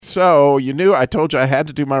So you knew I told you I had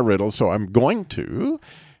to do my riddle, so I'm going to.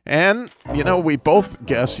 And, we both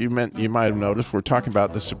guess you might have noticed we're talking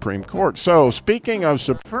about the Supreme Court. So, speaking of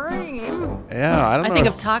Supreme. Yeah, I don't know. I think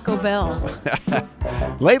of Taco Bell.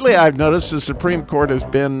 Lately, I've noticed the Supreme Court has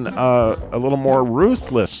been a little more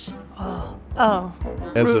ruthless. Oh.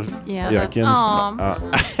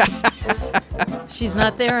 She's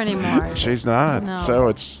not there anymore. She's not. No. So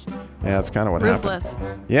it's kind of what Ruthless.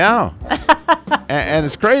 happened. Yeah. And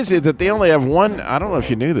it's crazy that they only have one, I don't know if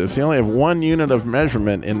you knew this, they only have one unit of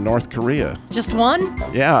measurement in North Korea. Just one?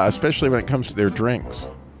 Yeah, especially when it comes to their drinks.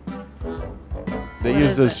 They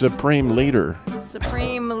use the Supreme Leader.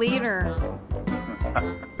 Supreme Leader.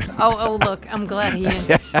 Oh, look, I'm glad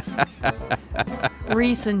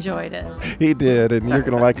Reese enjoyed it. He did, and you're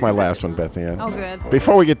going to like my last one, Beth Ann. Oh, good.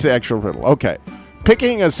 Before we get to the actual riddle. Okay.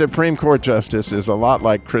 Picking a Supreme Court justice is a lot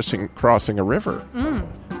like crossing a river.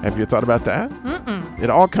 Have you thought about that? Mm-mm. It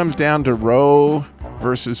all comes down to Roe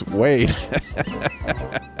versus Wade.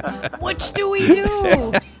 Which do we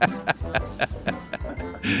do?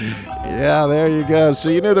 Yeah, there you go. So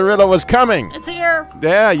you knew the riddle was coming. It's here.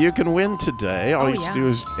 Yeah, you can win today. All you have to do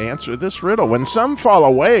is answer this riddle. When some fall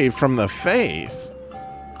away from the faith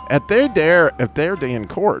at their day in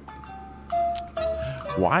court,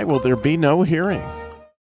 why will there be no hearing?